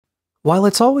While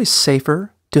it's always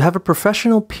safer to have a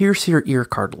professional pierce your ear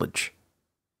cartilage,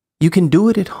 you can do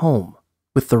it at home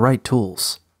with the right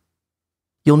tools.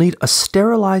 You'll need a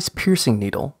sterilized piercing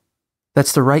needle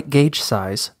that's the right gauge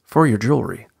size for your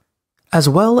jewelry, as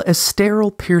well as sterile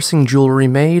piercing jewelry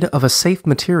made of a safe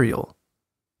material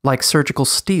like surgical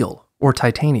steel or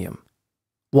titanium.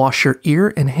 Wash your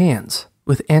ear and hands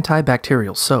with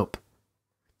antibacterial soap,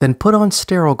 then put on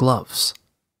sterile gloves.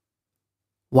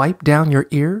 Wipe down your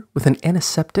ear with an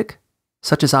antiseptic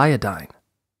such as iodine.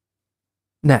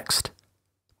 Next,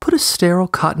 put a sterile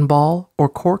cotton ball or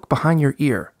cork behind your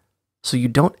ear so you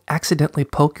don't accidentally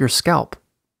poke your scalp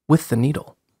with the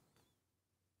needle.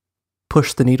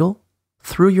 Push the needle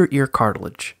through your ear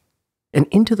cartilage and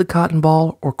into the cotton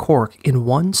ball or cork in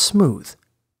one smooth,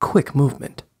 quick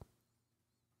movement.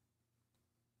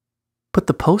 Put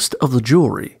the post of the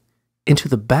jewelry into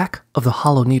the back of the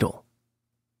hollow needle.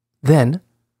 Then,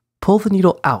 pull the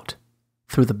needle out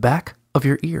through the back of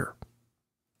your ear.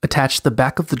 Attach the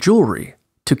back of the jewelry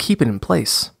to keep it in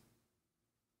place.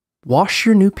 Wash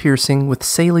your new piercing with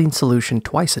saline solution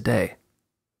twice a day.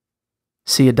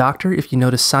 See a doctor if you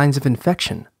notice signs of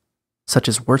infection, such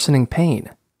as worsening pain,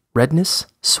 redness,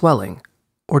 swelling,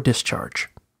 or discharge.